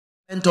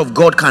of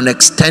God can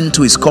extend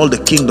to is called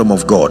the kingdom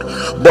of God.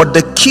 But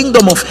the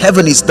kingdom of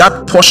heaven is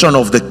that portion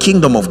of the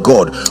kingdom of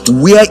God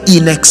where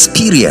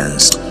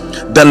inexperienced,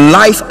 the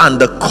life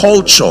and the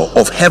culture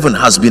of heaven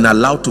has been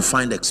allowed to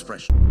find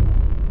expression.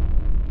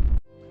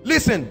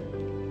 Listen,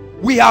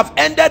 we have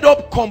ended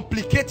up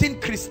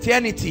complicating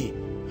Christianity.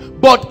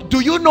 But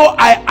do you know,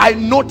 I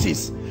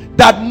noticed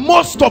that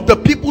most of the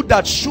people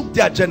that shook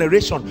their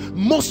generation,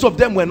 most of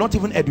them were not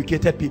even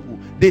educated people.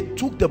 They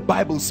took the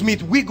Bible.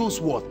 Smith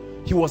Wigglesworth,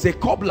 he was a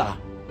cobbler.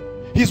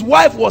 His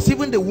wife was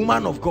even the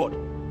woman of God.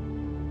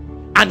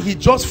 And he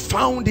just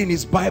found in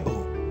his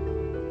Bible,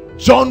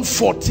 John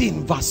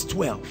 14 verse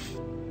 12.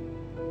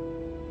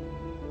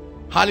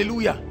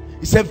 Hallelujah.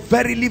 He said,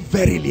 verily,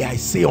 verily, I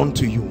say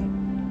unto you,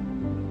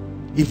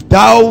 if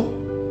thou,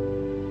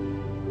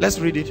 let's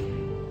read it.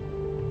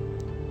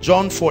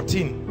 John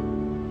 14.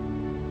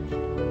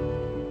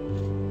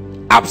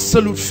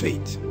 Absolute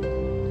faith.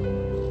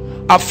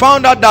 I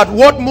found out that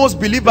what most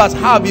believers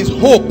have is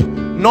hope,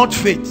 not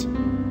faith.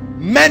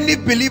 Many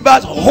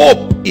believers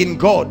hope in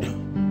God.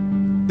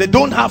 They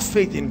don't have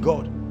faith in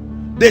God.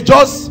 They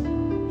just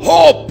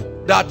hope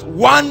that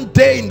one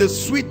day in the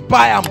sweet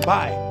by and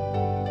by.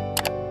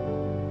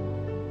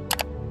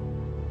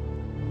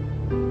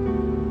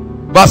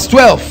 Verse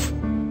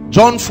 12.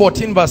 John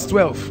 14 verse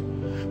 12.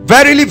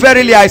 Verily,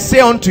 verily, I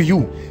say unto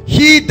you,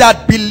 he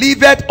that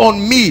believeth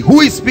on me. Who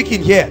is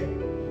speaking here?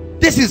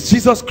 This is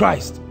Jesus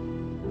Christ.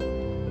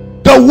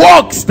 The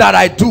works that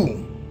I do,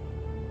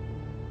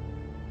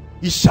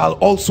 he shall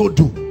also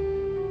do,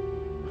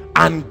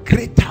 and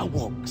greater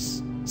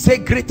works. Say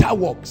greater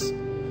works.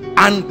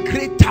 And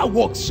greater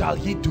works shall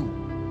he do.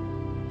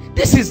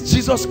 This is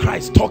Jesus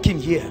Christ talking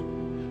here,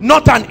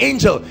 not an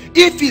angel.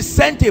 If he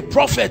sent a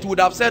prophet, would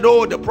have said,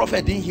 oh, the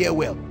prophet didn't hear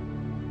well.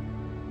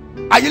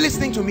 Are you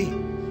listening to me?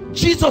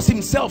 Jesus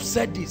himself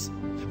said this.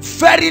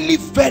 Verily,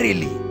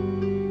 verily,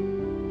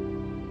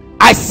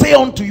 I say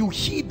unto you,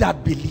 he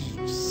that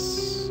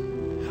believes.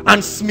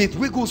 And Smith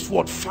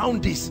Wigglesworth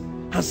found this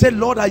and said,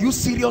 Lord, are you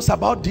serious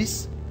about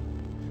this?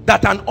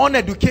 That an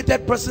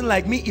uneducated person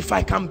like me, if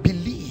I can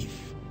believe.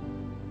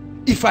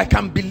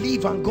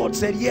 And God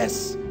said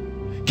yes.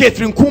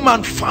 Catherine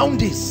Kuhlman found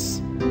this.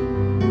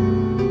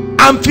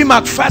 Amphi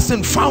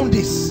McPherson found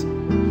this.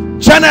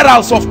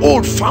 Generals of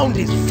old found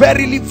this.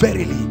 Verily,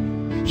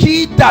 verily,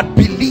 he that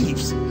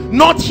believes,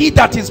 not he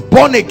that is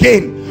born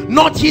again,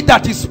 not he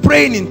that is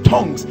praying in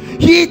tongues,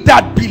 he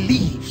that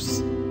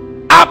believes.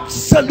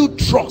 Absolute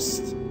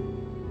trust.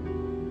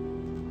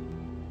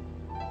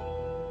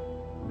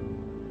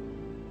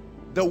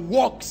 The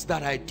works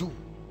that I do,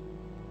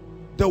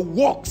 the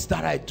works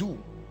that I do,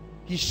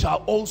 he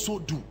shall also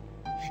do.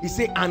 He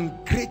said, and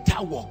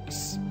greater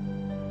works.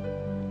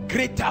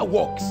 Greater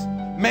works.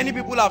 Many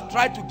people have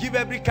tried to give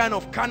every kind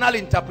of carnal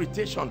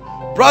interpretation.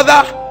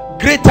 Brother,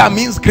 greater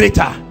means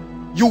greater.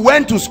 You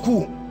went to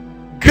school.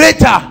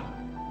 Greater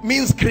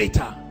means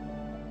greater.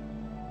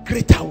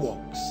 Greater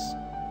works.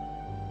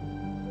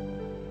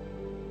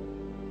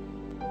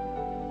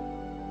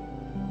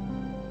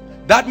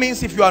 That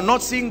means if you are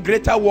not seeing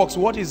greater works,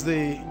 what is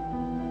the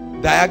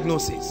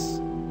diagnosis?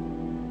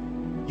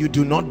 You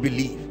do not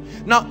believe.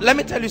 Now, let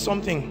me tell you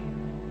something.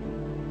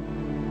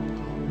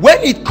 When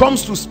it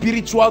comes to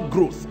spiritual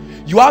growth,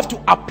 you have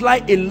to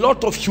apply a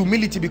lot of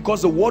humility,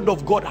 because the word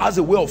of God has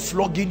a way of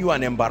flogging you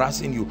and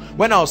embarrassing you.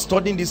 When I was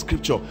studying this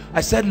scripture,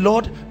 I said,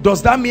 Lord,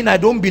 does that mean I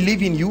don't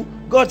believe in you?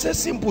 God says,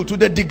 simple, to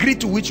the degree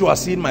to which you are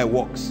seeing my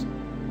works.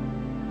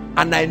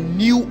 And I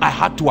knew I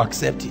had to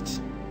accept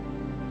it.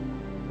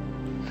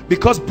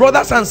 Because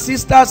brothers and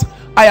sisters,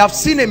 I have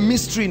seen a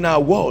mystery in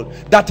our world,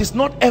 that is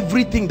not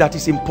everything that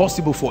is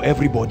impossible for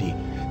everybody.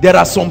 There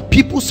are some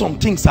people, some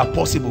things are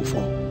possible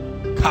for.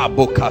 Are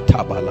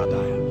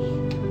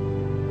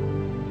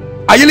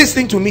you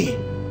listening to me?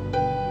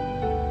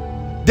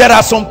 There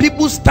are some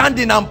people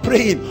standing and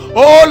praying,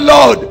 oh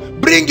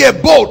Lord, bring a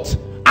boat,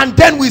 and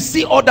then we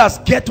see others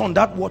get on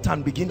that water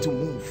and begin to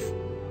move.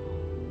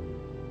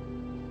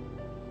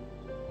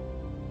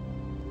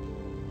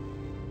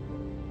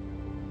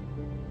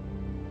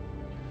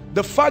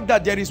 The fact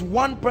that there is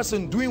one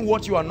person doing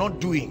what you are not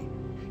doing,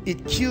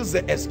 it kills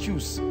the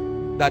excuse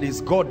that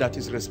is God that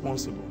is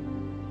responsible.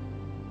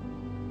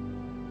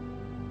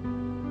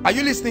 Are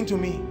you listening to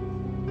me?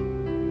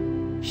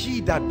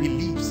 He that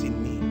believes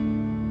in me,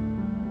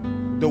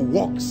 the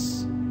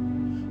works.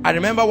 I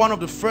remember one of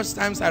the first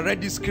times I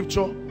read this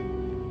scripture,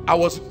 I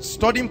was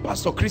studying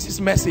Pastor Chris's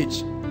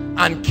message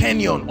and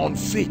Kenyon on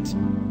faith.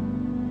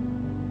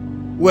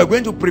 We were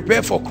going to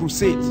prepare for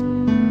crusade.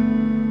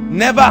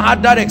 Never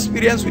had that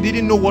experience. We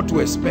didn't know what to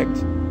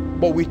expect,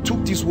 but we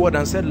took this word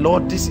and said,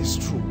 Lord, this is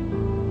true.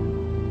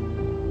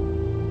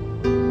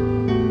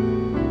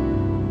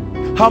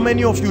 How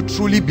many of you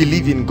truly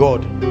believe in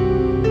God?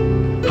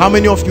 How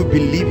many of you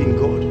believe in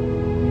God?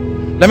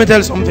 Let me tell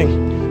you something.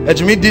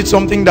 Ejimi did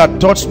something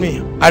that touched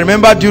me. I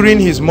remember during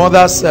his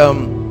mother's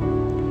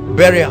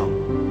burial,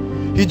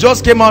 he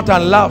just came out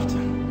and laughed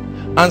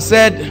and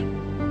said,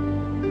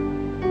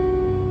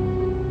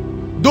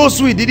 those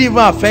who it didn't even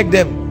affect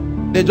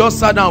them, They just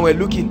sat down and were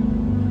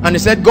looking. And he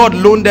said God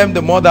loaned them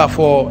the mother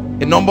for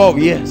a number of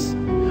years.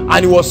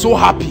 And he was so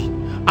happy.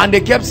 And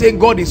they kept saying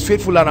God is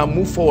faithful and I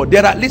move forward.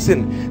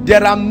 Listen,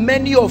 there are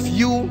many of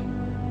you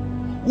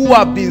who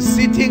have been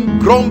sitting,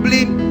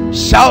 grumbling,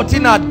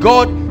 shouting at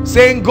God,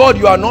 saying God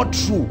you are not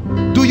true.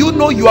 Do you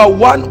know you are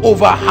one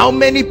over how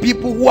many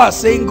people who are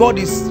saying God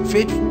is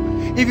faithful?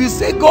 If you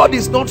say God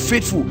is not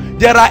faithful,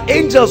 there are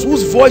angels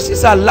whose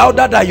voices are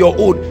louder than your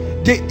own.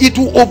 It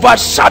will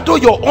overshadow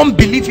your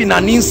unbelief in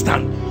an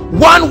instant.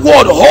 One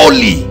word,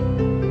 holy.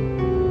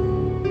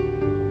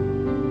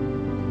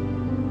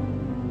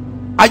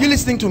 Are you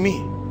listening to me?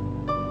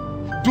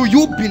 Do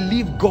you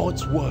believe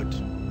God's word?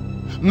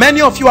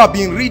 Many of you have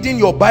been reading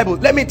your Bible.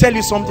 Let me tell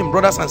you something,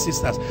 brothers and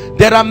sisters.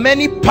 There are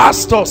many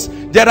pastors,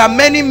 there are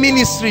many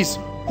ministries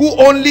who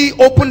only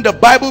open the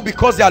Bible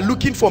because they are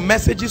looking for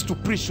messages to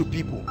preach to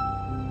people.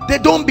 They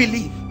don't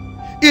believe.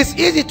 It's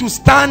easy to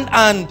stand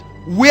and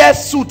wear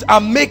suit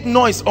and make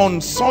noise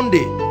on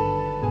Sunday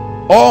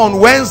or on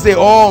Wednesday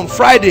or on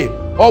Friday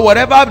or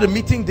whatever the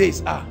meeting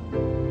days are.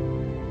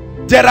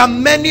 There are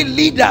many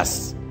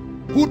leaders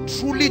who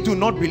truly do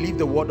not believe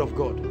the word of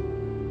God.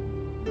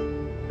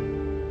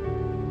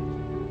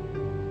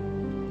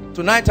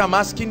 Tonight I'm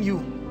asking you,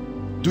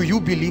 do you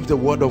believe the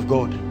word of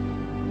God?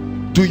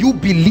 Do you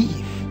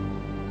believe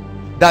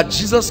that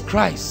Jesus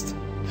Christ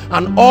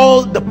and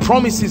all the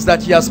promises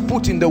that he has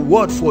put in the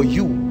word for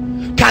you,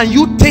 can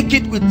you take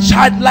it with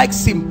childlike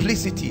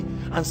simplicity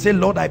and say,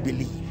 Lord, I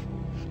believe?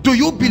 Do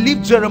you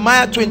believe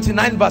Jeremiah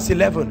 29 verse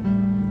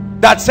 11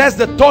 that says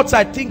the thoughts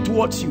I think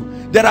towards you?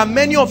 There are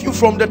many of you,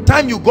 from the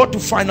time you got to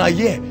final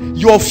year,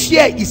 your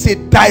fear is a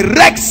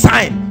direct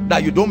sign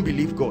that you don't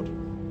believe God.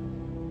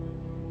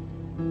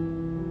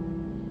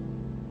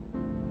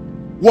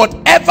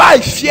 Whatever I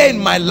fear in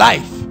my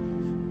life,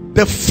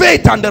 the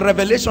faith and the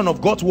revelation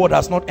of God's word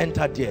has not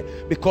entered there,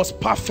 because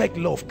perfect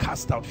love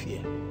casts out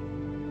fear.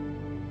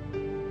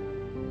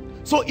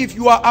 So if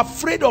you are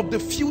afraid of the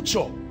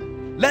future,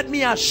 let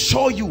me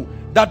assure you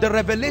that the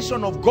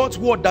revelation of God's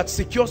word that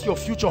secures your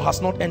future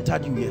has not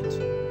entered you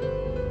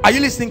yet. Are you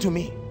listening to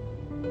me?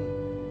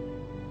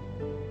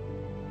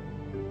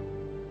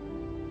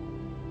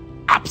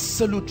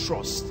 Absolute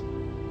trust.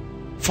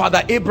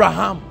 Father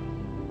Abraham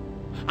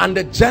and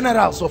the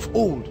generals of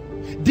old,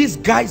 these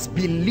guys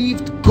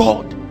believed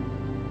God,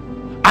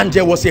 and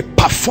there was a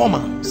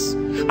performance,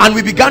 and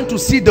we began to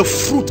see the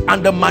fruit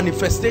and the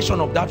manifestation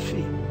of that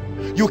faith.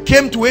 You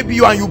came to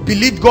ABU and you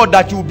believed God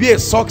that you will be a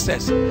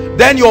success.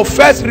 Then your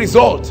first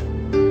result,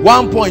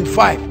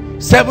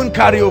 1.5, 7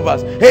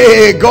 carryovers.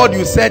 Hey God,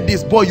 you said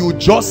this, boy, you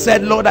just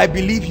said, Lord, I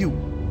believe you.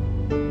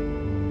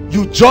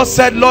 You just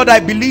said, Lord, I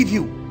believe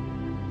you.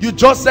 You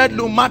just said,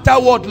 no matter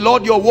what,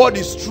 Lord, your word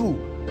is true.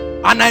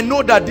 And I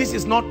know that this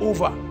is not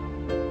over.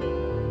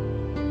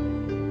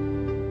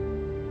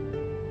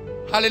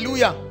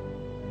 Hallelujah.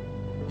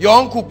 Your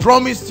uncle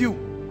promised you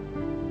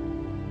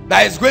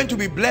that is going to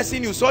be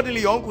blessing you.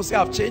 Suddenly your uncle said,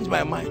 I've changed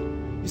my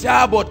mind. You say,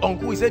 how about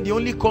uncle? He said, the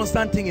only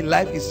constant thing in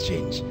life is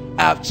change.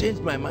 I have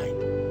changed my mind.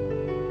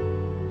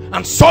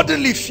 And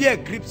suddenly fear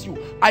grips you.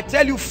 I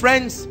tell you,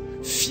 friends,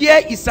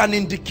 fear is an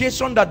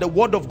indication that the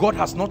word of God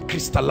has not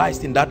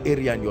crystallized in that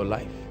area in your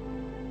life.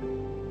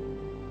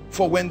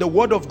 For when the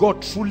word of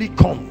God truly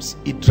comes,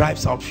 it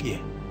drives out fear.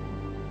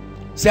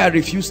 Say, I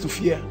refuse to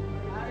fear.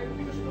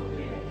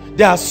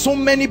 There are so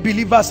many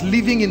believers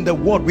living in the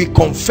word. We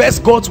confess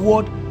God's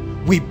word,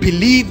 we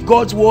believe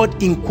God's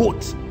word in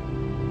quotes,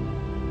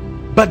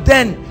 but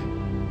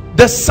then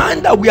the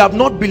sign that we have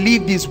not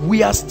believed is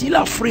we are still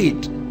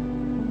afraid,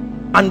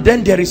 and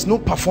then there is no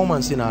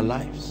performance in our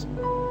lives.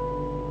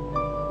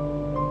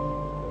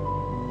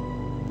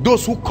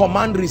 Those who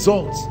command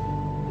results,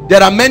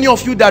 there are many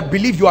of you that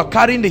believe you are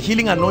carrying the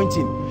healing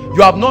anointing.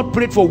 You have not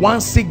prayed for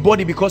one sick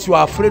body because you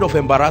are afraid of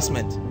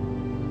embarrassment.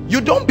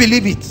 You don't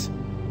believe it.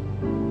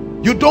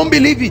 You don't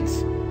believe it.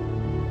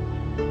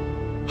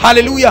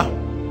 Hallelujah.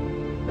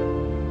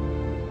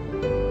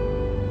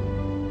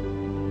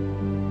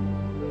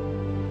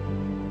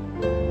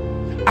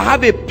 I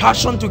have a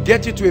passion to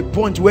get you to a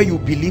point where you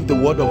believe the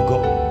word of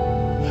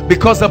God,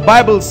 because the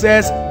Bible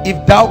says,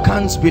 if thou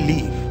canst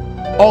believe,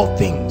 all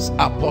things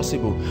are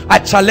possible. I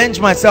challenge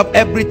myself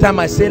every time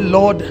I say,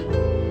 Lord,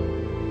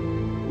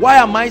 why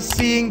am I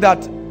seeing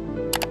that?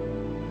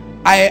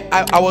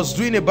 I was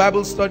doing a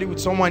Bible study with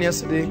someone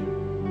yesterday,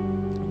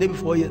 day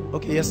before,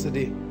 okay,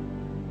 yesterday,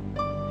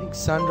 I think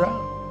Sandra,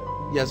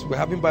 yes, we're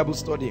having Bible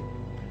study,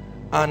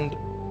 and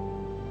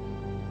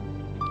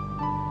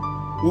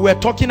we were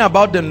talking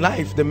about the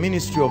life, the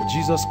ministry of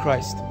Jesus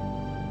Christ,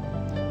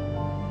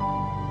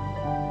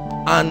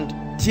 and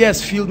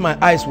tears filled my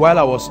eyes while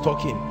I was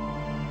talking,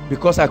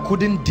 because I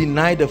couldn't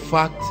deny the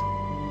fact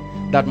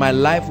that my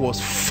life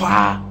was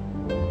far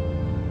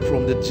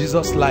from the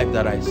Jesus life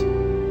that I saw.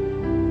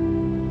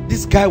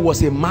 This guy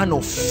was a man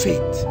of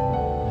faith.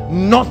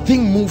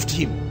 Nothing moved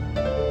him.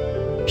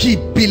 He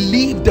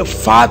believed the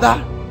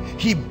Father,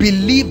 he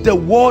believed the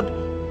word,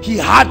 he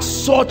had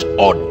such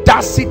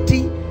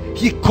audacity,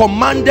 he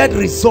commanded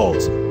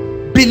results.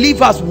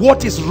 believers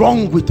what is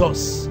wrong with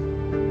us.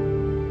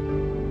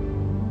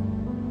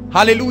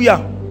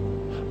 Hallelujah.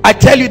 I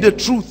tell you the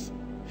truth,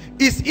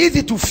 it's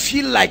easy to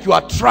feel like you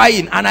are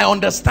trying, and I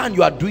understand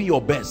you are doing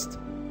your best,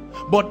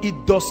 but it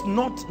does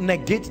not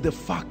negate the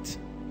fact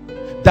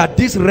that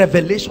this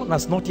revelation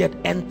has not yet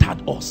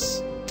entered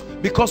us.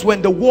 Because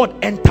when the word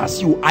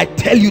enters you, I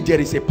tell you, there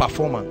is a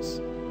performance.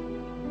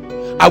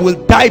 I will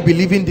die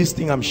believing this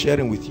thing I'm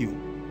sharing with you.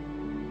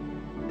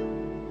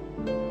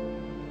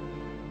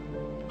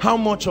 How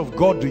much of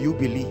God do you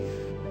believe?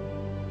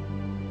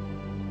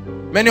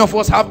 Many of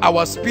us have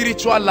our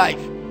spiritual life,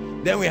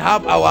 then we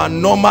have our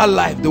normal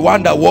life, the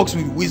one that works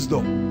with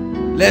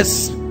wisdom.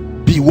 Let's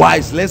be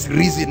wise, let's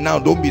reason now,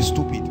 don't be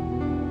stupid.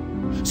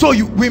 So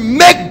we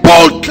make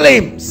bold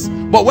claims,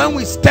 but when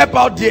we step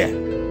out there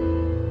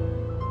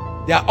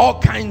are all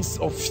kinds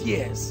of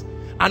fears,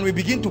 and we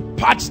begin to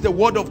patch the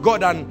word of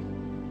God and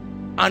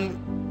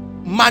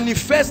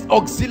manifest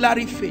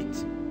auxiliary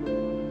faith.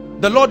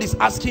 The Lord is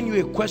asking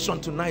you a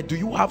question tonight. Do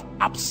you have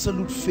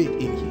absolute faith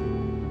in him?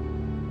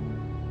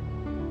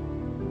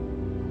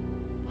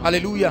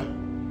 Hallelujah.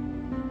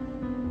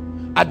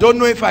 I don't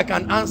know if I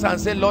can answer and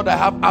say, Lord, I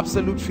have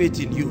absolute faith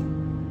in you.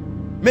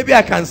 Maybe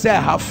I can say I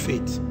have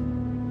faith,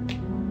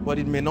 but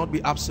it may not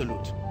be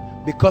absolute,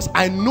 because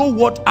I know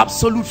what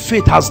absolute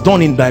faith has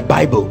done in my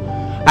Bible.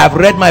 I've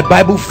read my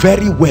Bible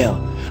very well,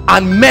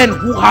 and men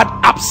who had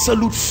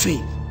absolute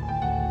faith,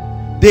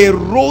 they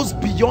rose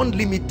beyond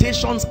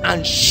limitations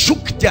and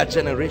shook their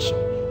generation.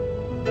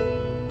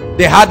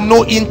 They had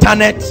no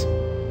internet.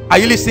 Are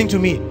you listening to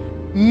me?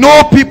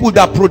 No people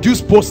that produce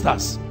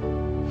posters.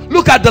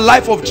 Look at the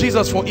life of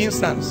Jesus, for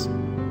instance.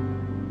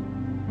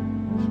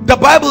 The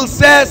Bible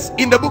says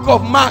in the book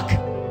of Mark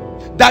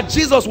that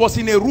Jesus was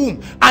in a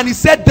room, and he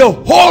said the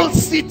whole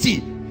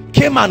city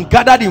came and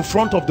gathered in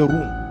front of the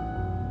room.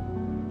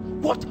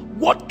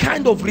 What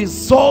kind of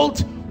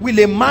result will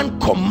a man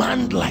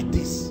command like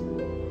this?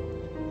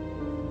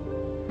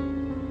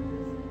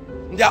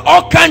 There are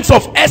all kinds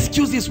of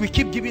excuses we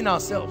keep giving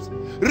ourselves.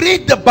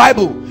 Read the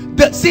Bible.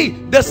 The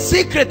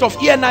secret of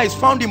ENI is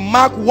found in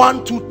Mark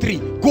 1, 2, 3.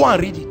 Go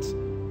and read it.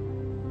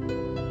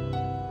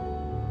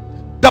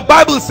 The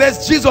Bible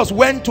says Jesus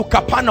went to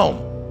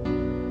Capernaum.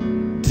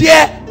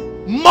 There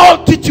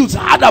multitudes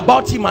heard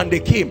about him and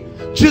they came.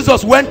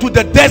 Jesus went to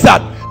the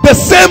desert. The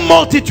same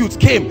multitudes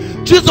came.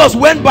 Jesus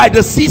went by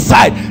the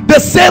seaside. The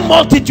same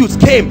multitudes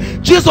came.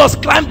 Jesus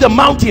climbed the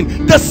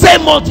mountain. The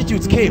same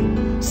multitudes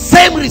came.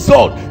 Same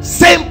result,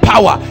 same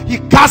power. He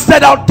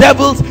casted out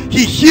devils,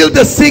 he healed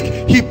the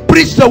sick, he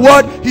preached the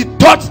word, he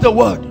taught the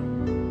word.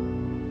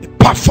 A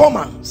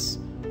performance.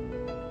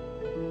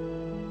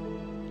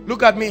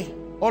 Look at me,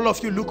 all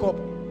of you, look up.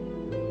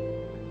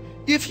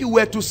 If you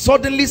were to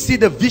suddenly see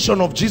the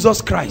vision of Jesus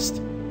Christ,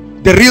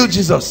 the real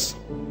Jesus,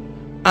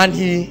 and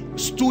he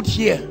stood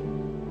here,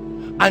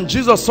 and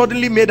Jesus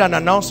suddenly made an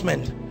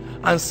announcement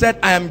and said,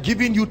 I am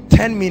giving you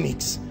 10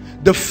 minutes.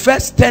 The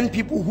first 10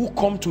 people who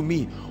come to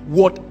me,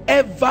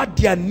 whatever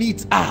their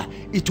needs are,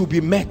 it will be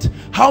met.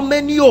 How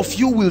many of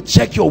you will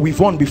check your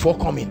weave-on before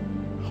coming?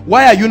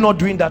 Why are you not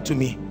doing that to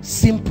me?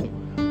 Simple.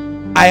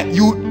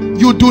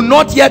 You do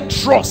not yet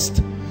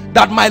trust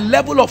that my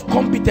level of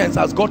competence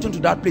has gotten to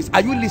that place.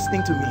 Are you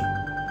listening to me?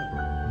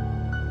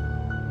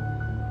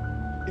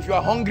 If you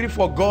are hungry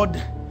for God,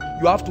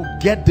 you have to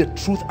get the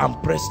truth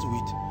and press to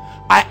it.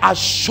 I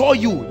assure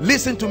you,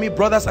 listen to me,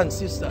 brothers and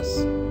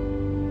sisters.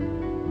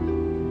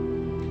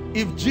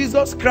 If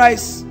Jesus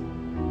Christ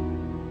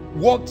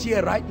walked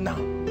here right now,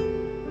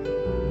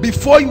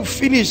 before you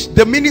finish,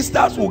 the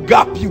ministers will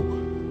gap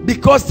you,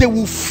 because they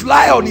will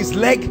fly on his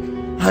leg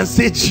and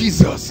say,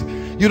 Jesus,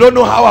 you don't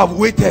know how I've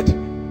waited.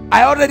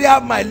 I already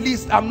have my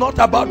list, I'm not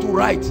about to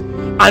write,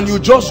 and you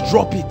just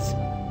drop it.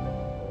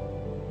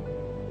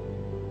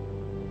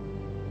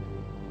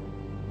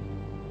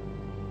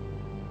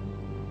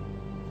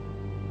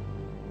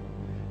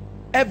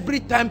 Every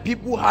time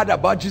people heard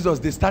about Jesus,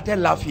 they started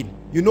laughing.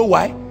 You know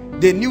why?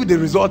 They knew the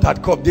result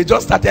had come. They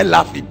just started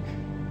laughing.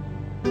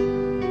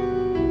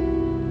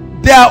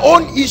 Their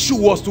own issue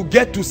was to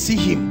get to see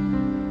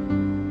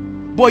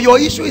him. But your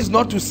issue is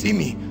not to see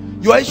me.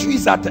 Your issue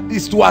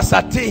is to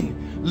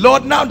ascertain,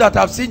 Lord, now that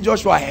I've seen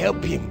Joshua,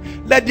 help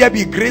him. Let there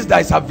be grace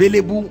that is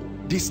available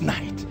this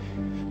night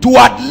to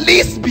at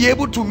least be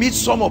able to meet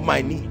some of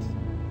my needs.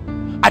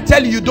 I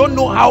tell you, you don't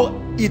know how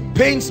it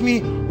pains me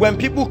when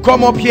people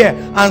come up here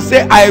and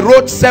say, I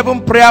wrote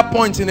 7 prayer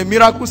points in a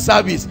miracle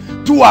service,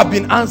 2 have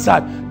been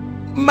answered.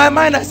 In my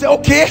mind, I say,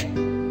 okay,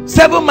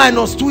 7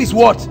 minus 2 is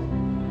what?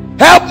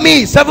 Help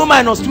me. 7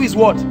 minus 2 is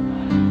what?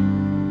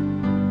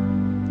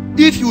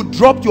 If you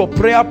dropped your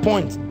prayer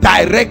point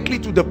directly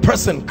to the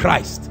person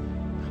Christ,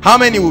 how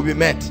many will be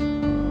met?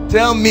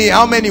 Tell me,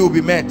 how many will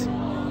be met?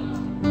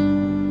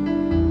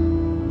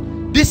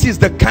 This is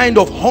the kind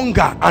of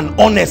hunger and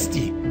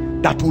honesty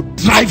that will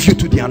drive you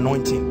to the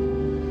anointing.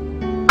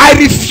 I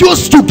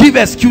refuse to give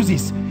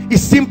excuses. It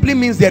simply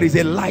means there is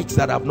a light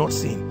that I've not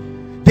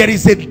seen. There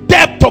is a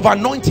depth of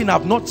anointing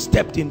I've not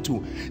stepped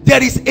into.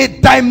 There is a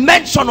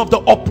dimension of the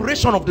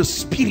operation of the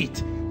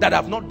Spirit that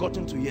I've not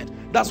gotten to yet.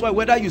 That's why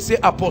whether you say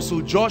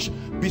Apostle Josh,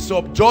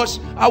 Bishop Josh,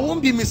 I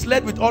won't be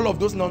misled with all of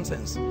those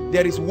nonsense.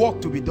 There is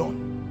work to be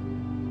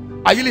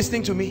done. Are you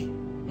listening to me?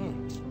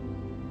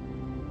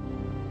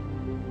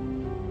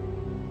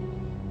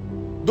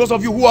 Those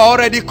of you who are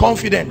already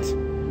confident,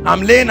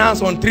 I'm laying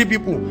hands on 3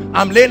 people,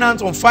 I'm laying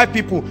hands on 5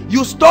 people,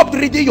 you stopped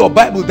reading your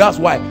Bible. That's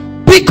why.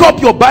 Pick up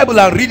your Bible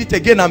and read it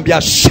again and be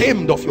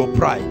ashamed of your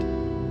pride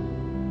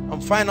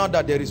and find out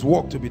that there is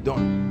work to be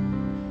done.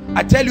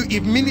 I tell you,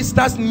 if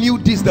ministers knew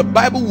this, the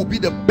Bible will be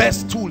the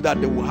best tool that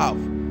they will have.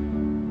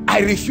 I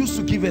refuse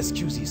to give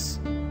excuses.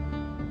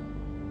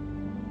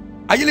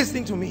 Are you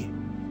listening to me?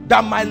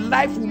 That my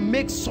life will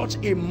make such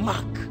a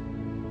mark.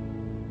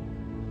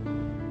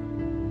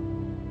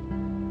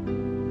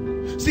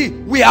 See,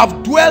 we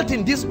have dwelt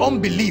in this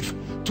unbelief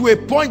to a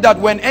point that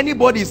when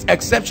anybody is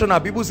exceptional,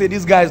 people say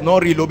this guy is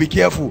not real. Oh, be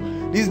careful.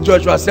 This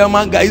Joshua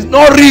Selman guy is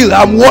not real.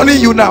 I'm warning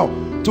you now.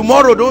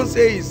 Tomorrow, don't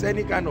say it's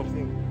any kind of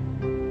thing.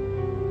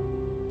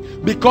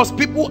 Because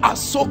people are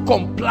so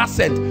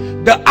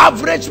complacent. The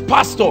average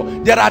pastor,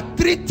 there are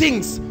 3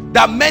 things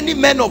that many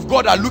men of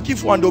God are looking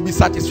for and they'll be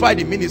satisfied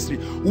in ministry.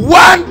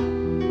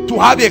 1, to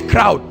have a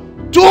crowd.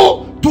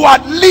 2, to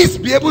at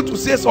least be able to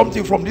say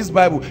something from this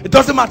Bible. It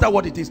doesn't matter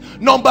what it is.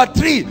 Number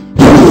 3,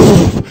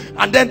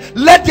 and then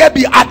let there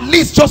be at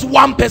least just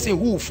one person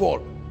who will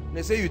fall.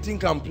 They say, you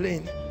think I'm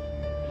playing?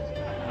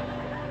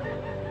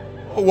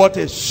 Oh, what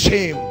a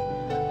shame.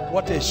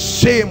 What a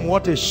shame.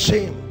 What a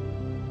shame.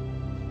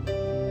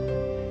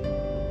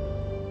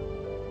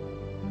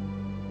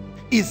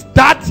 Is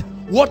that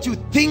what you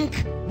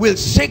think will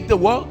shake the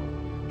world?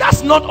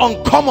 That's not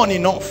uncommon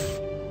enough.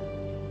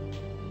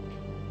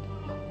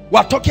 We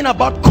are talking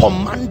about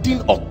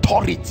commanding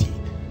authority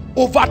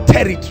over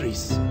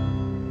territories.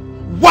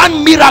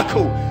 One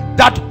miracle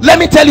that, let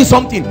me tell you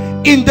something,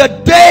 in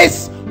the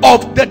days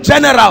of the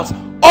generals,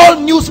 all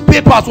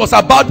newspapers was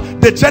about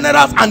the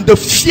generals and the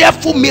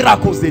fearful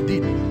miracles they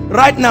did.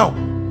 Right now,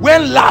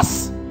 when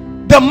last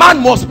the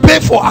man must pay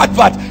for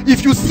advert.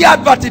 If you see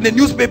advert in the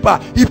newspaper,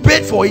 he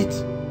paid for it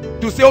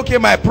to say, okay,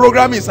 my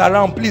program is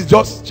around, please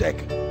just check.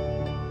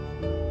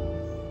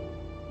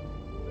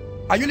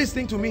 Are you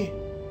listening to me?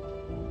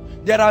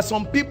 There are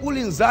some people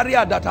in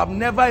Zaria that have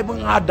never even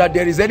heard that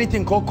there is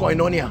anything called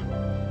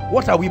koinonia.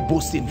 What are we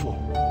boasting for?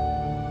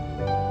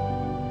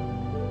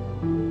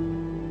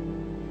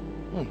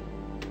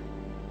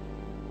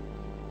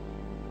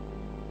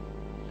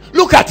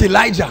 Look at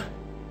Elijah.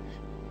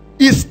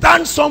 He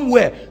stands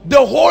somewhere.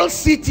 The whole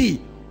city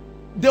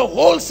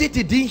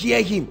didn't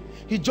hear him.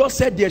 He just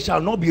said there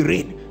shall not be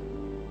rain.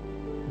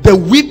 The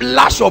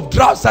whiplash of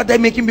drought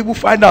started making people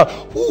find out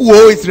who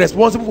is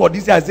responsible for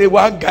this. I say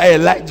one guy,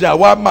 Elijah,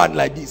 one man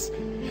like this.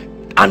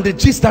 And the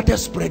gist started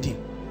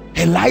spreading.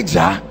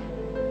 Elijah,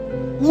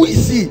 who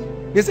is he?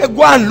 They said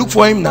go and look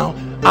for him now.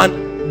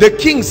 And the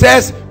king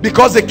says,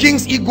 because the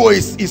king's ego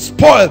is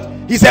spoiled,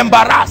 he's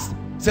embarrassed.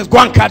 He says go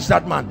and catch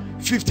that man.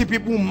 50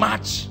 people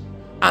march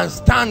and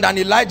stand, and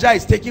Elijah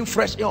is taking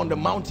fresh air on the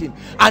mountain,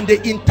 and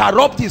they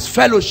interrupt his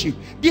fellowship.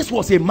 This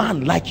was a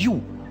man like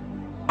you.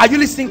 Are you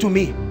listening to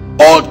me?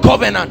 Old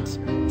covenant.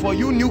 For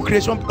you new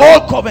creation,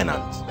 old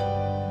covenant.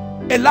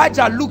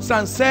 Elijah looks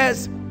and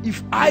says,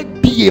 if I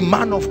be a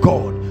man of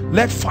God,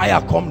 let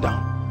fire come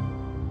down.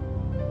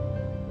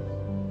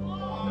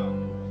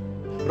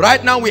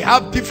 Right now we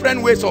have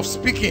different ways of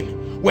speaking.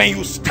 When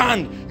you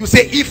stand, you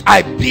say, if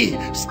I be,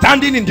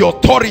 standing in the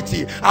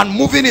authority and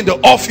moving in the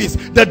office,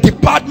 the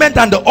department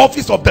and the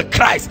office of the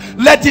Christ,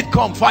 let it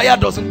come. Fire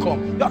doesn't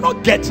come. You're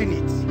not getting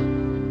it.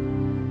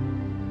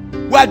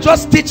 We're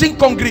just teaching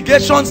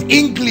congregations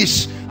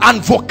English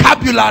and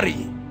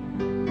vocabulary.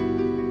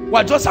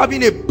 We're just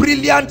having a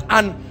brilliant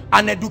and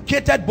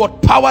educated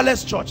but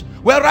powerless church.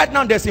 Well, right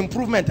now there's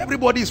improvement.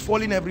 Everybody is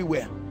falling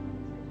everywhere.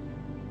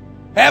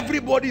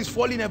 Everybody is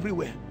falling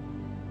everywhere.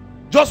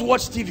 Just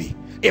watch TV.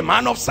 A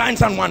man of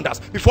signs and wonders.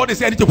 Before they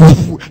say anything,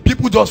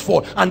 people just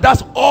fall. And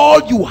that's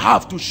all you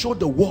have to show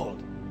the world.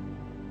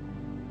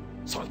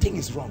 Something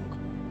is wrong.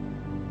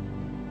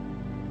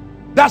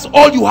 That's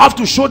all you have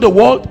to show the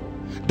world.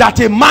 That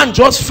a man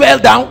just fell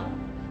down.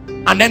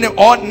 And then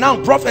now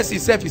prophecy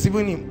itself is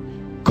even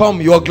him. Come,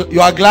 you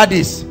are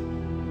Gladys.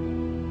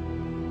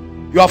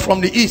 You are from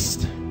the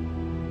east.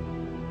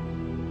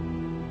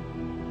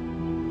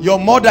 Your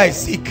mother is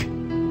sick.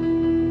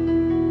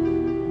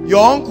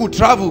 Your uncle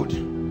traveled.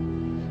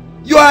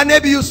 You are an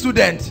ABU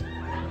student.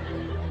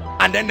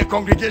 And then the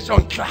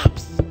congregation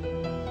claps.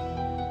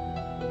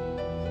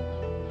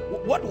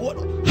 What?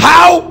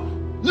 How?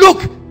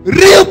 Look,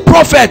 real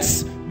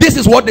prophets, this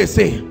is what they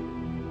say.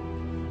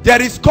 There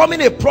is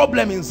coming a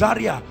problem in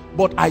Zaria,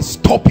 but I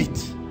stop it.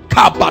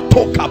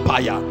 Kabato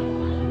kapaya.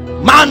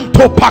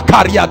 Manto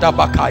pakaria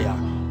dabakaya.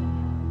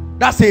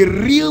 That's a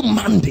real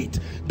mandate.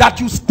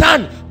 That you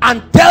stand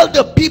and tell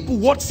the people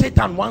what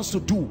Satan wants to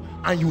do,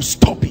 and you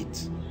stop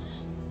it.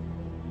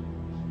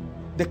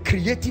 The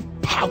creative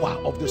power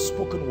of the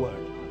spoken word.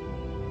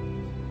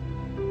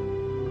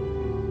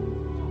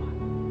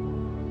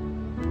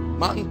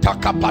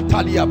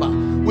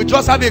 We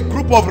just have a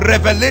group of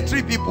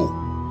revelatory people.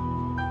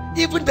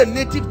 Even the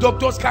native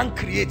doctors can't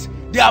create.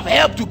 They have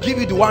helped to give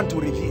you the one to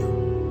reveal.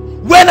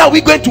 When are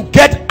we going to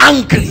get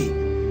angry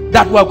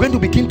that we are going to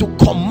begin to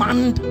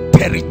command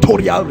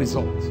territorial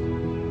results?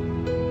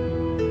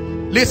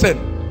 Listen,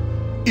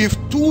 if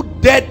two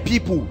dead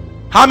people,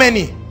 how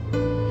many?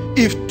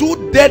 If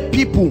two dead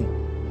people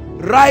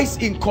rise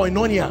in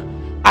koinonia,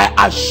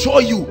 I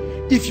assure you,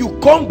 if you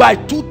come by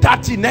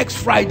 2:30 next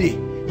Friday,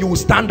 you will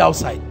stand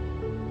outside.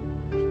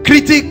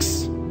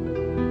 Critics,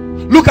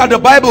 look at the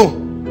Bible.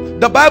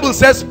 The Bible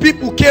says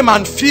people came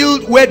and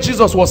filled where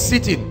Jesus was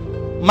sitting.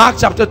 Mark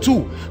chapter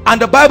 2. And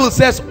the Bible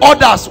says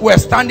others were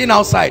standing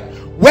outside.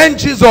 When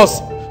Jesus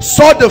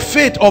saw the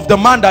faith of the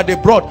man that they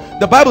brought,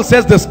 the Bible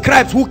says the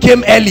scribes who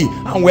came early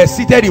and were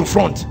seated in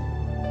front,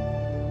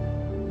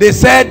 they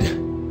said,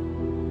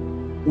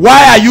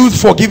 why are you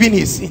forgiving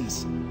his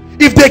sins?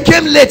 If they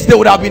came late, they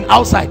would have been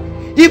outside.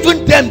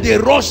 Even them, they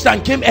rushed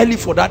and came early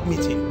for that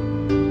meeting.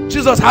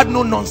 Jesus had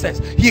no nonsense.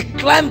 He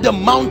climbed the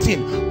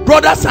mountain.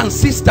 Brothers and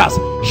sisters,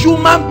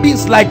 human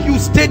beings like you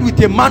stayed with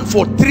a man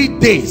for 3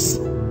 days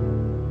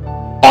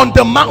on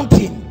the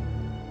mountain.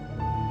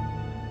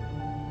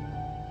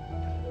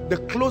 The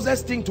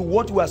closest thing to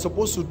what we are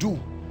supposed to do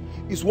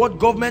is what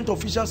government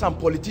officials and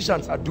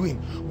politicians are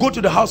doing. Go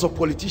to the house of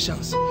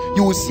politicians.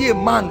 You will see a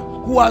man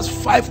who has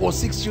 5 or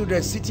 6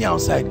 children sitting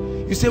outside.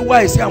 You say,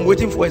 why is he? I'm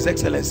waiting for his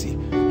excellency.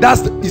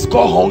 It's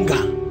called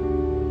hunger.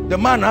 The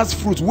man has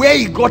fruits. Where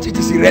he got it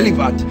is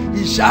irrelevant.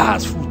 He sure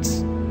has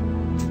fruits.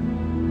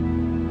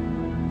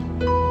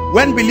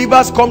 When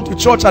believers come to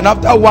church and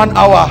after 1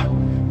 hour,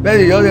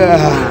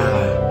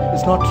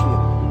 it's not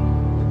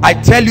true. I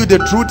tell you, the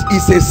truth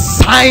is a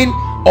sign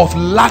of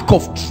lack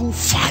of true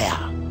fire.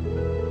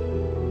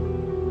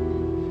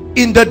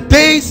 In the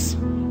days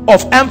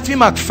of Amphi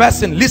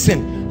McPherson,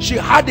 listen, she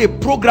had a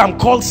program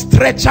called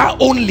Stretcher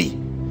Only,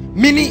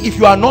 meaning if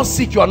you are not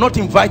sick, you are not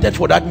invited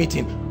for that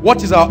meeting.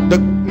 What is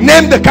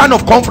name the kind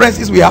of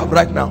conferences we have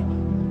right now?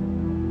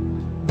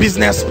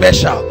 Business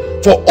special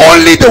for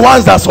only the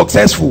ones that are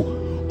successful.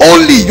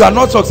 Only you are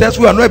not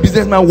successful, you are not a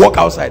businessman, walk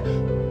outside.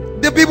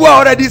 The people are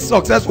already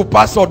successful,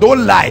 pastor,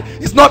 don't lie.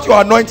 It's not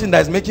your anointing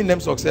that is making them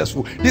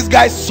successful. These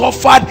guys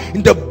suffered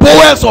in the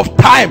bowels of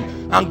time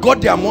and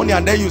got their money,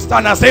 and then you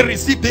stand and say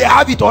receive. They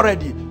have it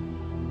already.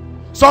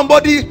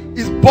 Somebody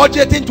is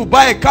budgeting to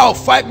buy a car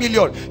of 5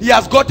 million. He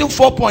has gotten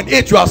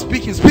 4.8. You are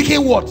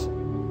speaking what?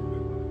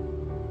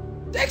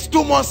 Takes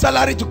 2 months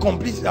salary to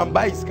complete it and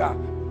buy his car.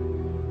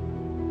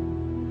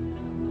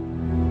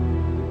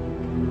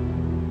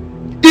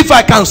 If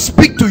I can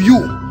speak to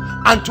you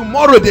and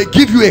tomorrow they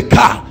give you a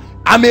car,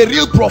 I'm a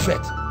real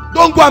prophet.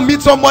 Don't go and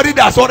meet somebody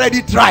that's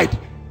already tried.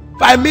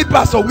 If I meet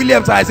Pastor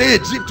Williams and I say a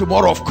jeep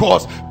tomorrow, of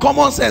course,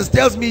 common sense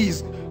tells me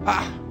he's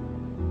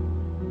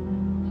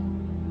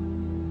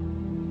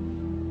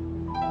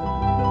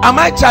Am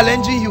I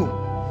challenging you?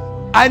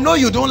 I know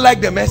you don't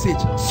like the message.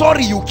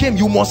 Sorry you came.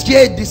 You must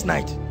hear it this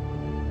night.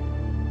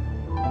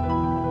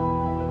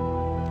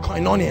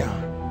 Koinonia,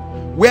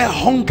 where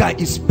hunger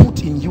is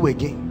put in you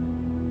again.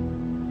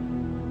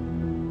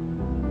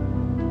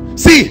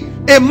 See,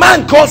 a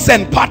man called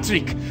St.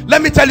 Patrick.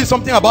 Let me tell you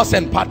something about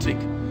St. Patrick.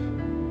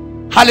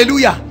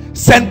 Hallelujah.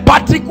 St.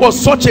 Patrick was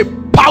such a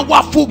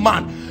powerful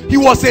man. He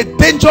was a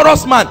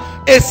dangerous man.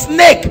 A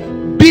snake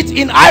bit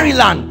in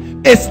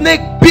Ireland. A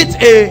snake bit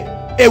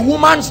a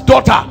woman's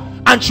daughter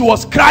and she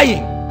was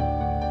crying.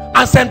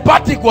 And St.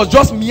 Patrick was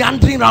just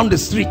meandering around the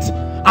street.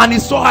 And he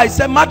saw her. He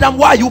said, madam,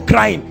 why are you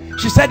crying?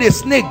 She said, a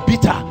snake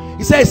bit her.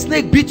 He said, a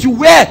snake bit you?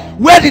 Where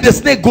did the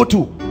snake go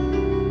to?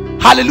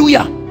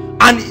 Hallelujah.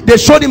 And they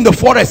showed him the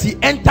forest. He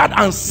entered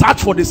and searched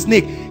for the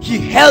snake. He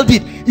held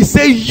it. He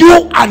said,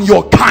 you and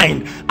your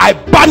kind, I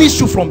banish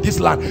you from this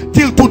land.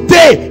 Till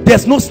today,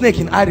 there's no snake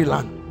in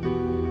Ireland.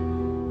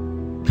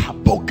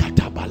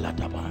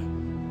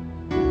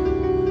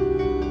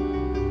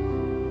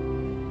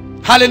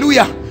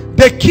 Hallelujah.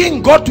 The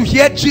king got to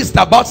hear gist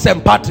about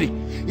St. Patrick.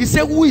 He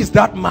said, who is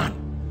that man?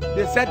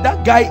 They said,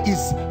 that guy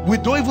is, we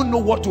don't even know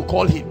what to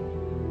call him.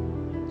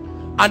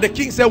 And the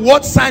king said,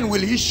 what sign will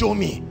he show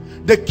me?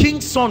 The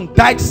king's son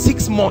died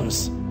 6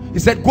 months. He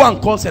said, go and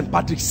call St.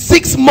 Patrick.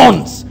 6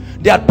 months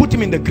they had put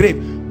him in the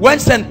grave. When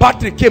St.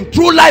 Patrick came,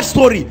 true life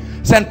story,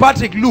 St.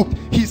 Patrick looked,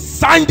 he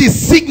signed his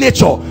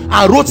signature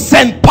and wrote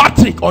St.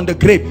 Patrick on the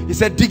grave. He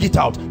said, dig it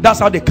out. That's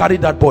how they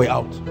carried that boy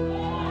out.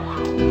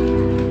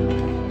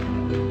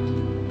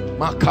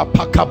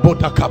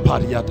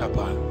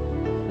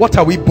 What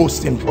are we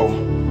boasting for?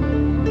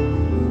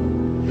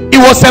 It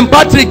was St.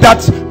 Patrick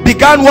that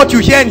began what you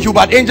hear in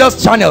Hubert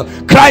Angel's channel.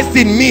 Christ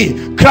in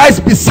me,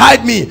 Christ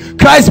beside me,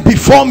 Christ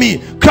before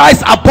me,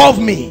 Christ above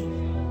me.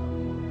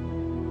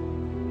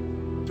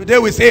 Today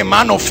we say a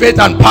man of faith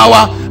and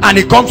power, and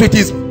he comes with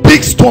his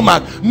big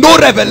stomach, no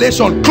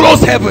revelation,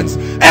 closed heavens,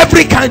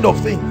 every kind of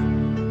thing.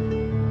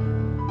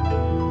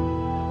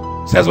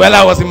 Says, well,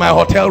 I was in my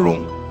hotel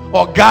room.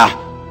 Oga,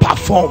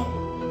 perform.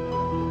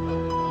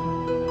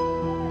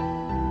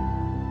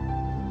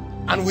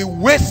 And we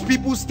waste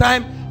people's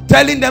time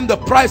telling them the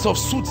price of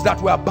suits that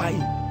we are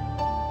buying.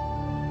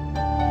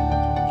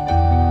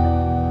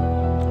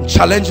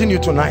 challenging you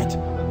tonight.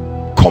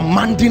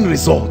 Commanding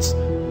results.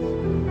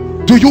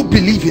 Do you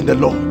believe in the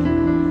Lord?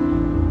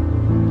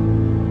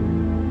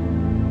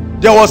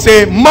 There was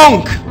a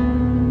monk.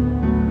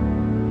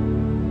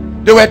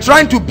 They were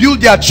trying to build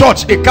their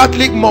church, a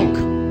Catholic monk,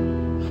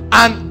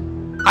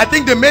 and I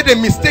think they made a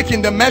mistake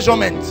in the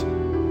measurement,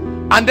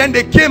 and then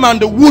they came and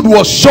the wood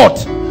was short.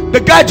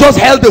 The guy just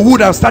held the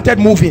wood and started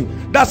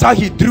moving. That's how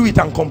he drew it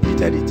and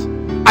completed it.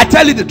 I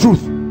tell you the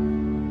truth.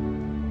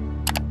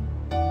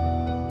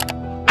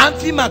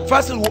 Auntie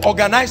McPherson will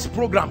organize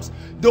programs.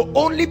 The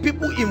only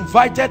people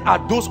invited are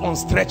those on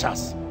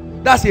stretchers.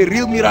 That's a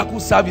real miracle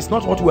service,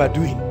 not what we are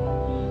doing.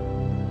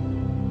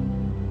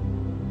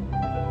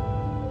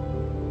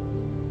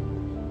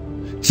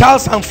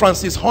 Charles and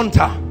Francis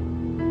Hunter,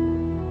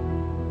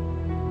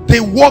 they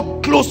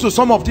walk close to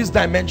some of these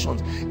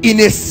dimensions.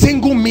 In a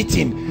single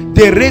meeting,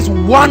 they raise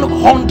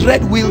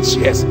 100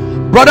 wheelchairs.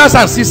 Brothers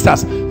and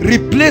sisters,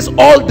 replace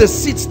all the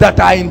seats that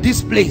are in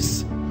this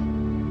place.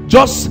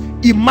 Just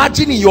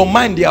imagine in your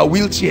mind there are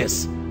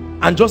wheelchairs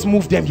and just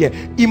move them here.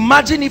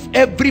 Imagine if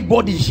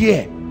everybody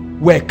here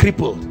were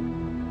crippled.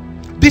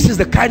 This is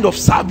the kind of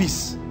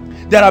service.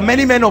 There are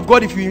many men of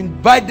God, if you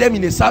invite them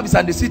in a service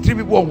and they see 3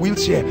 people on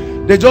wheelchair,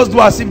 they just do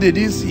as if they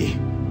didn't see.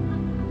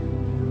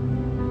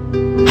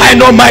 I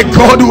know my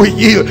God will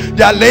heal.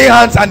 They lay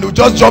hands and they'll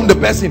just jump the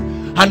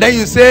person. And then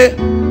you say,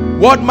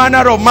 what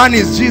manner of man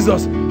is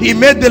Jesus? He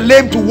made the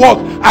lame to walk.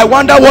 I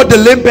wonder what the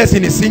lame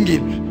person is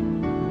singing.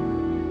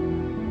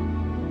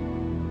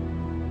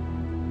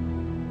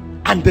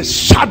 And the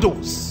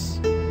shadows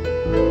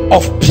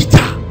of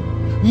Peter,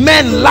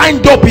 men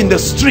lined up in the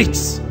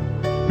streets,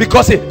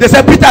 because they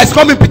said, Peter is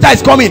coming, Peter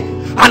is coming.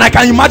 And I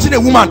can imagine a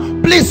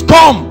woman, please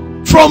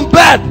come from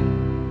bed.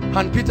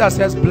 And Peter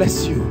says,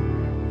 bless you,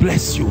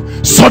 bless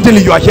you.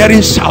 Suddenly you are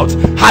hearing shouts,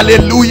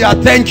 hallelujah,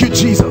 thank you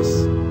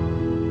Jesus.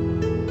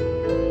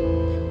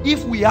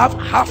 If we have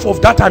half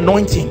of that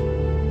anointing,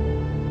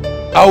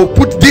 I will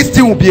put, this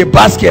thing will be a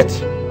basket,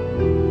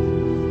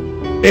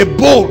 a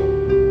bowl,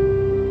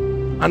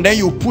 and then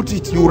you put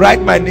it, you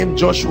write my name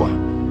Joshua,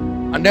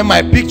 and then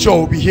my picture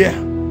will be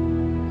here.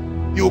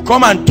 You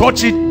come and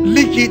touch it,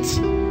 lick it,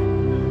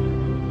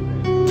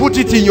 put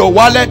it in your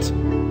wallet,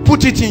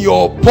 put it in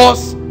your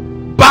purse,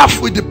 bath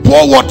with the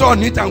pour water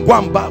on it and go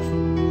and bath.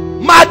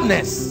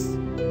 Madness.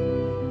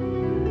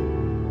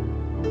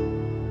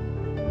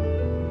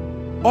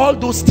 All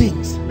those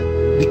things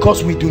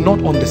because we do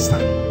not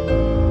understand.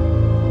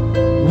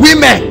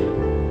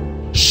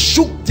 Women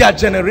shook their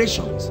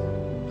generations.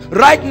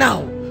 Right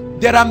now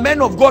there are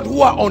men of God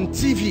who are on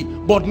TV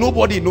but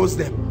nobody knows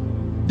them.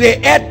 They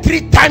air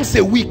 3 times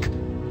a week.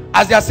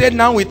 As they are saying,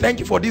 now we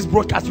thank you for this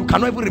broadcast, you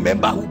cannot even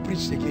remember who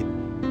preached again.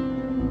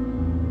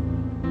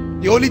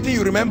 The only thing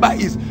you remember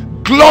is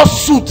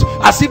gloss suit,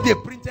 as if they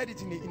printed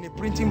it in a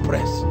printing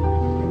press.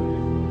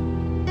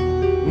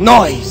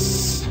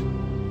 Noise,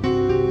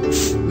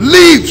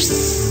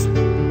 leaves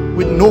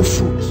with no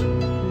fruit.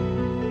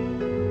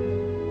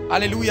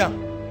 Hallelujah.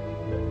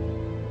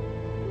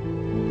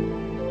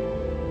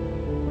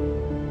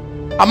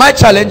 Am I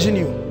challenging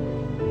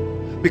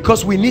you?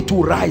 Because we need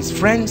to rise,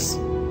 friends.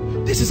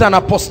 This is an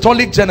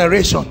apostolic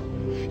generation.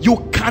 You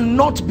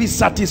cannot be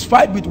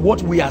satisfied with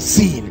what we are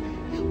seeing.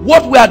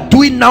 What we are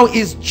doing now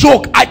is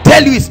joke. I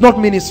tell you, it's not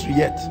ministry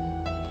yet.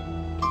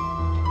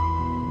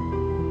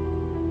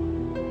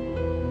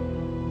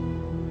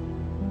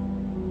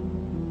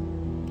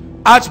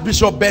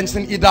 Archbishop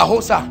Benson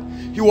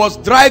Idahosa, he was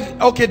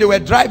driving, okay, they were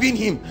driving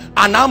him,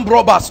 an armed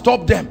robber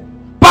stopped them.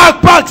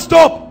 Park, park,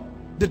 stop.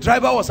 The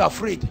driver was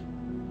afraid.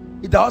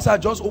 Idahosa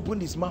just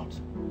opened his mouth.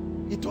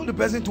 He told the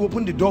person to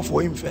open the door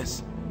for him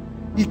first.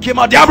 He came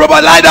out, the armed robber,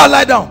 lie down,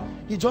 lie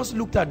down. He just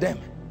looked at them.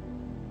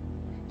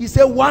 He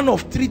said, one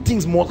of 3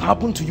 things must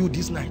happen to you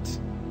this night.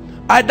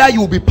 Either you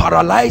will be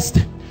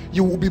paralyzed,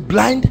 you will be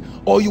blind,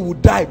 or you will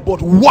die.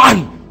 But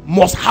one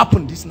must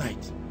happen this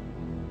night.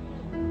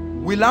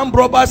 Will armed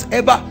robbers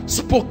ever?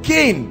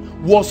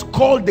 Spokane was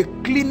called the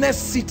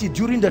cleanest city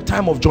during the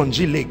time of John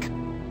G. Lake.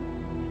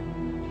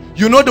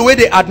 You know the way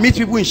they admit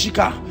people in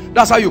Shika?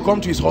 That's how you come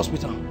to his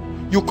hospital.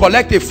 You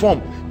collect a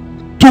form.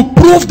 To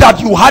prove that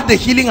you had the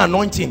healing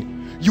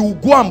anointing, you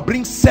go and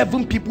bring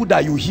 7 people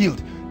that you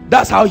healed.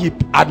 That's how he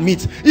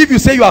admits. If you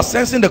say you are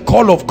sensing the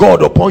call of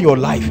God upon your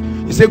life,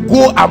 you say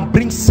go and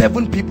bring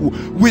 7 people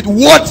with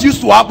what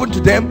used to happen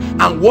to them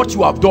and what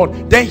you have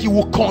done. Then he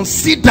will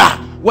consider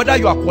whether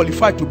you are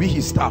qualified to be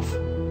his staff.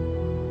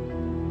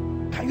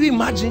 Can you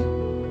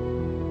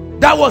imagine?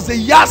 That was a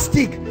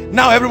yardstick.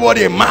 Now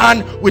everybody, a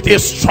man with a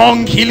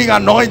strong healing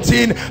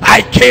anointing.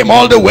 I came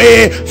all the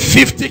way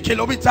 50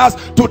 kilometers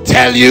to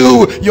tell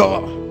you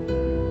your...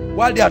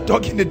 While they are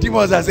talking, the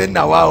demons are saying,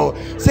 now wow,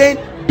 saying,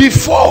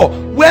 before,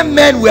 when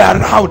men were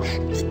around,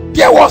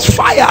 there was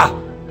fire.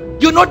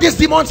 You know, these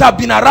demons have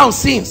been around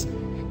since.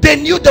 They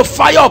knew the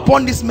fire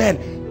upon these men,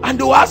 and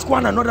they will ask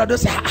one another, they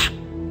say,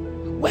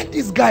 when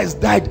these guys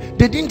died,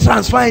 they didn't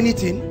transfer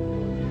anything.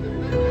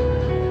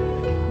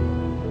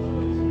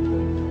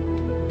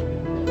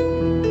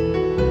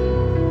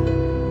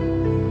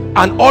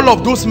 And all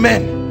of those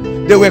men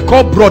They were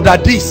called brother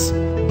this,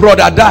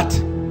 brother that.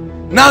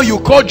 Now you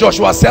call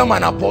Joshua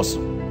Selman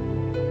apostle.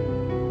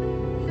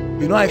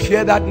 You know, I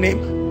fear that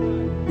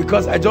name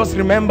because I just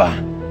remember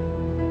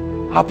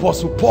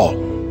Apostle Paul,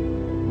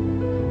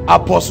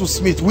 Apostle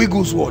Smith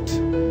Wigglesworth,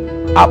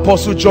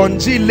 Apostle John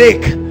G.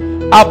 Lake,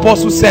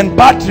 Apostle St.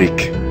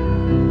 Patrick,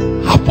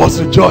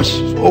 Apostle Josh.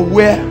 For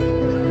where?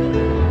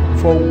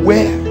 For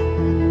where?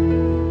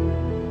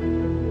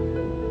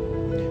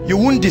 You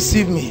won't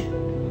deceive me.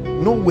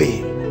 No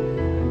way.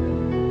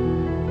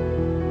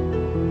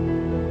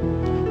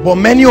 But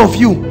many of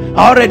you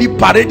are already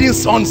parading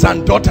sons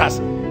and daughters.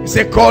 You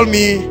say, call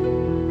me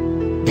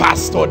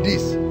pastor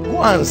this.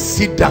 Go and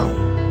sit down.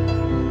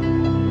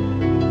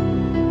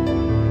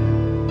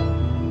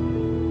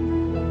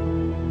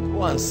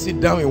 Go and sit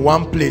down in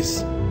one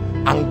place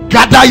and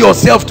gather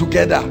yourself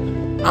together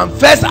and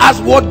first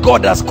ask what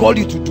God has called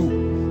you to do.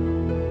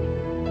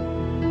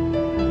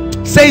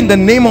 Say, in the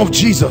name of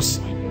Jesus,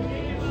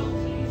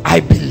 I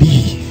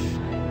believe.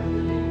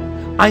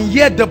 And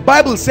yet the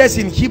Bible says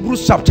in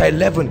Hebrews chapter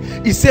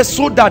 11, it says,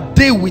 so that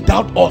they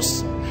without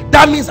us.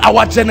 That means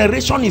our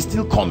generation is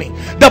still coming.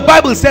 The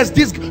Bible says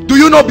this. Do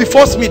you know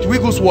before Smith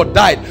Wigglesworth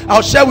died?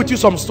 I'll share with you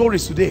some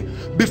stories today.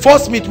 Before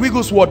Smith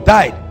Wigglesworth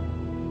died,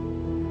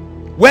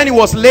 when he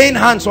was laying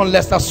hands on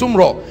Lester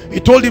Sumrall, he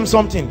told him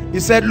something. He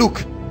said,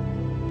 look,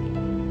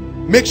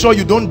 make sure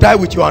you don't die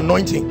with your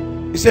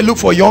anointing. He said, look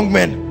for young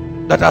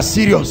men that are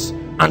serious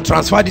and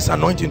transfer this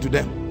anointing to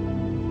them.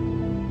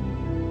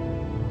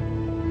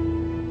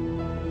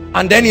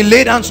 And then he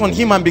laid hands on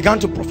him and began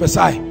to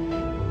prophesy.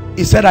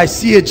 He said, I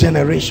see a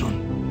generation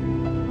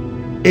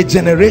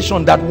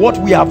that what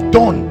we have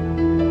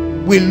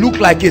done will look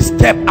like a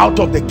step out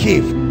of the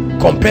cave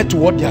compared to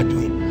what they are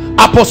doing.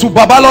 Apostle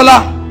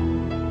Babalola,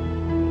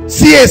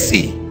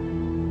 CAC.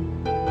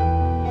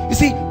 You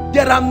see,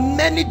 there are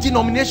many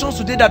denominations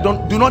today that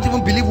do not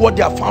even believe what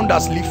their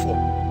founders live for.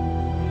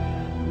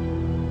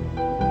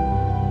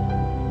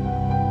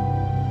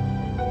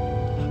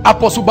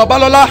 Apostle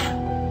Babalola,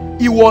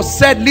 it was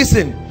said,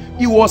 listen,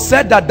 it was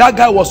said that that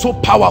guy was so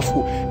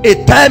powerful.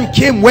 A time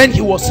came when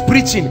he was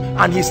preaching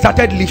and he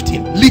started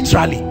lifting,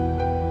 literally.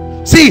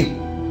 See,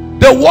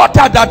 the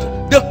water,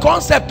 that the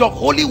concept of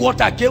holy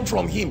water came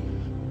from him.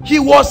 He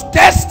was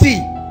thirsty,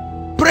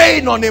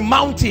 praying on a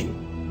mountain,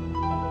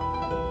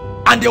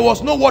 and there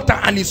was no water,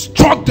 and he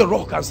struck the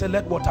rock and said,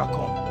 let water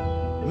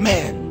come.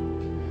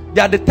 Men,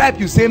 they are the type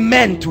you say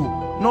men to,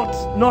 not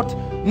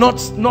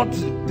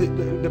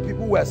the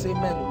people who are saying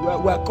men. We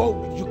are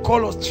called, you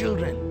call us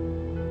children.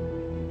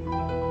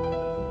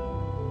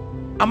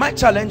 Am I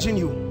challenging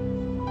you?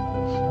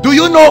 Do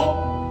you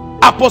know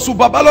Apostle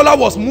Babalola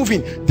was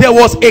moving? There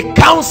was a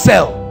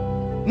council.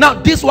 Now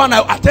this one,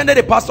 I attended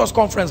a pastor's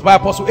conference by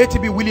Apostle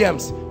A.T.B.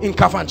 Williams in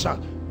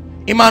Kafanchan,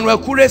 Emmanuel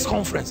Kure's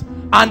conference,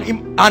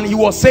 and he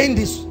was saying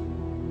this.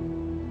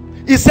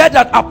 He said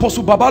that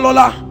Apostle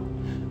Babalola,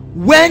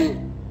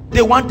 when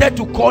they wanted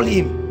to call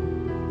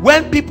him,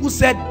 when people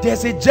said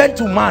there's a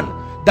gentleman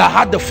that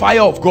had the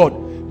fire of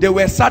God, there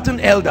were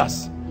certain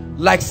elders,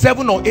 like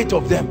 7 or 8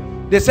 of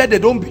them. They said they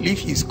don't believe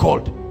he's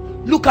called.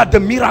 Look at the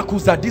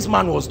miracles that this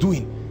man was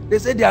doing. They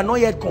said they are not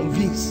yet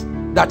convinced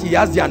that he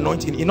has the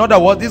anointing. In other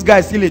words, this guy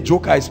is still a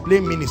joker, he's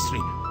playing ministry.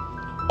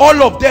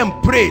 All of them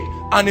prayed,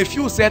 and a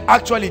few said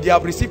actually they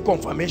have received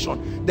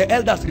confirmation. The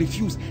elders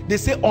refused. They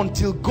say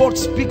until God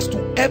speaks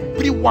to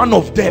every one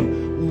of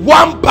them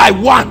one by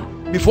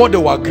one before they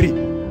will agree.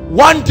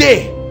 One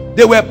day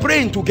they were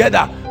praying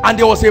together, and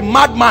there was a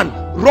madman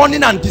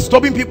running and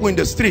disturbing people in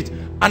the street,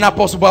 and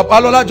Apostle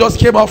Babalola just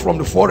came out from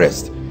the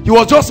forest. He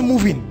was just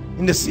moving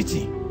in the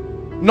city,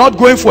 not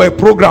going for a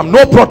program,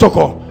 no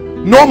protocol,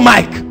 no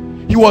mic.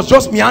 He was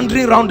just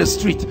meandering around the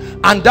street,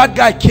 and that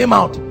guy came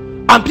out,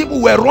 and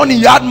people were running,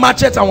 he had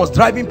machetes and was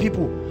driving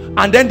people.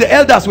 And then the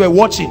elders were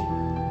watching.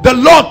 The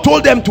Lord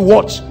told them to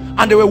watch,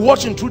 and they were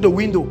watching through the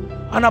window.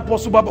 And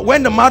Apostle Baba,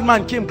 when the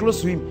madman came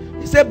close to him,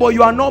 he said, but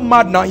you are not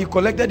mad now. He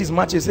collected his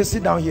matches. He said,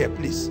 sit down here,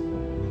 please.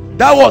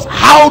 That was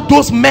how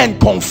those men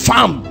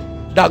confirmed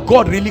that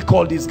God really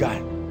called this guy.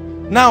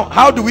 Now,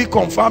 how do we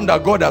confirm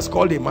that God has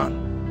called a man?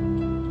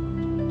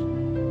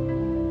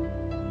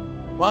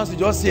 Once you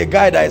just see a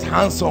guy that is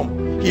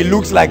handsome, he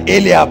looks like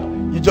Eliab,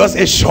 you just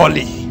say,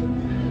 surely,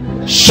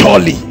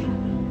 surely.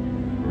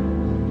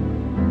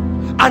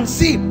 And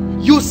see,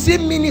 you see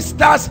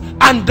ministers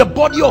and the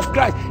body of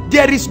Christ,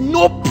 there is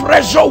no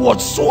pressure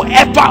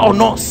whatsoever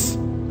on us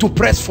to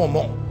press for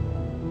more.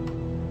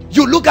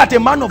 You look at a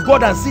man of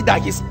God and see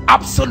that he's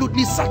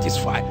absolutely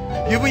satisfied.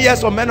 You even hear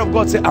some men of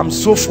God say, I'm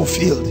so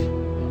fulfilled.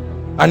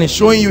 And he's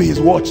showing you his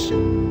watch.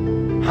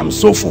 I'm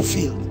so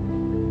fulfilled.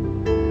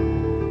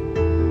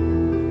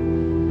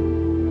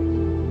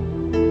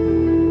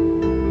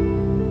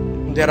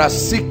 There are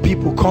sick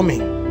people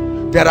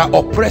coming. There are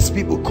oppressed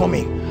people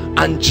coming.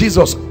 And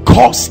Jesus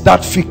caused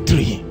that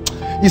victory.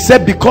 He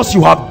said, because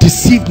you have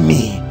deceived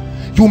me,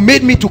 you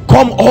made me to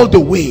come all the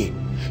way.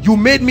 You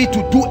made me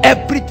to do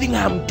everything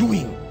I'm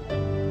doing.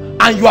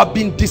 and you have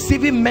been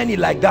deceiving many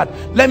like that,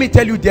 let me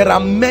tell you, there are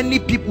many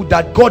people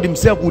that God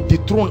himself would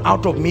dethrone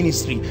out of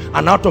ministry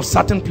and out of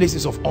certain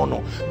places of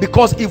honor.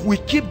 Because if we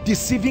keep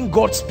deceiving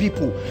God's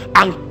people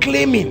and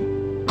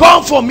claiming,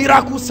 come for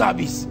miracle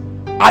service,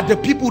 are the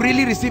people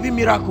really receiving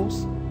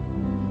miracles?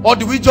 Or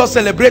do we just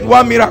celebrate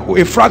one miracle,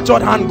 a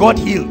fractured hand got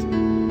healed?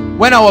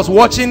 When I was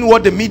watching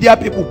what the media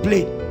people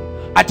played,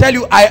 I tell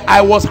you,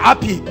 I was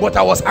happy, but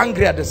I was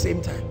angry at the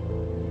same time.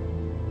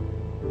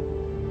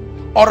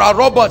 Or a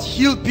robot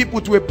healed people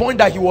to a point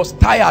that he was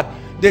tired.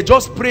 They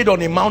just prayed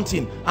on a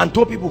mountain and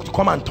told people to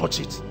come and touch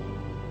it.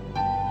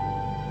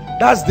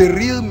 That's the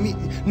real me.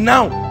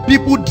 Now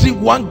people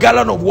drink 1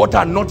 gallon of water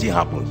and nothing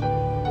happens.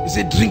 You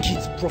say drink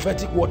it,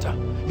 prophetic water.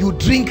 You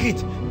drink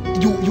it,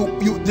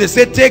 they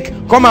say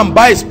come and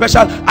buy a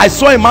special. I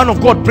saw a man of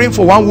God praying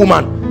for one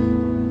woman.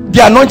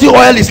 The anointing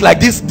oil is like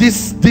this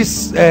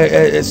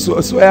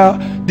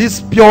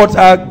pure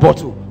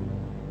bottle.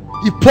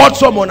 He poured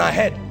some on her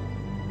head,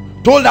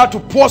 told her to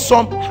pour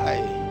some.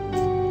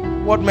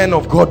 What men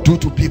of God do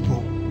to people,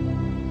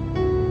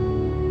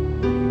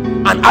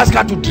 and ask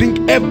her to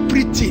drink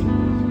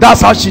everything.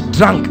 That's how she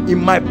drank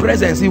in my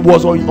presence. It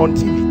was on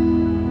TV.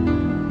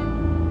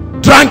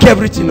 Drank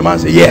everything. The man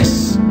said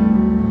yes.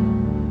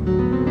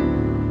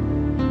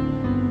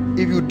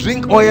 If you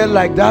drink oil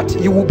like that,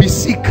 you will be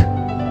sick.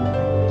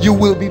 You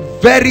will be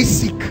very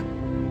sick.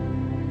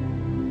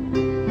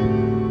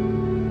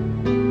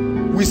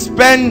 We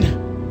spend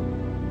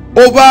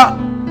over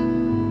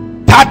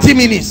 30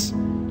 minutes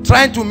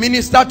trying to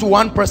minister to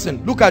one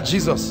person. Look at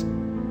Jesus.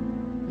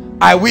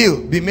 I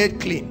will be made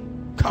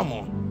clean. Come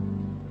on.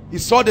 He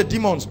saw the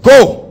demons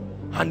go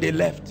and they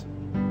left.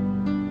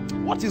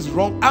 What is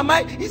wrong?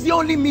 Is it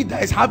only me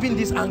that is having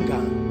this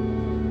anger?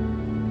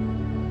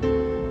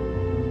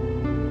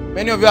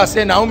 Many of you are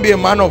saying, I won't be a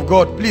man of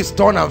God. Please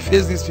turn and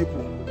face these people.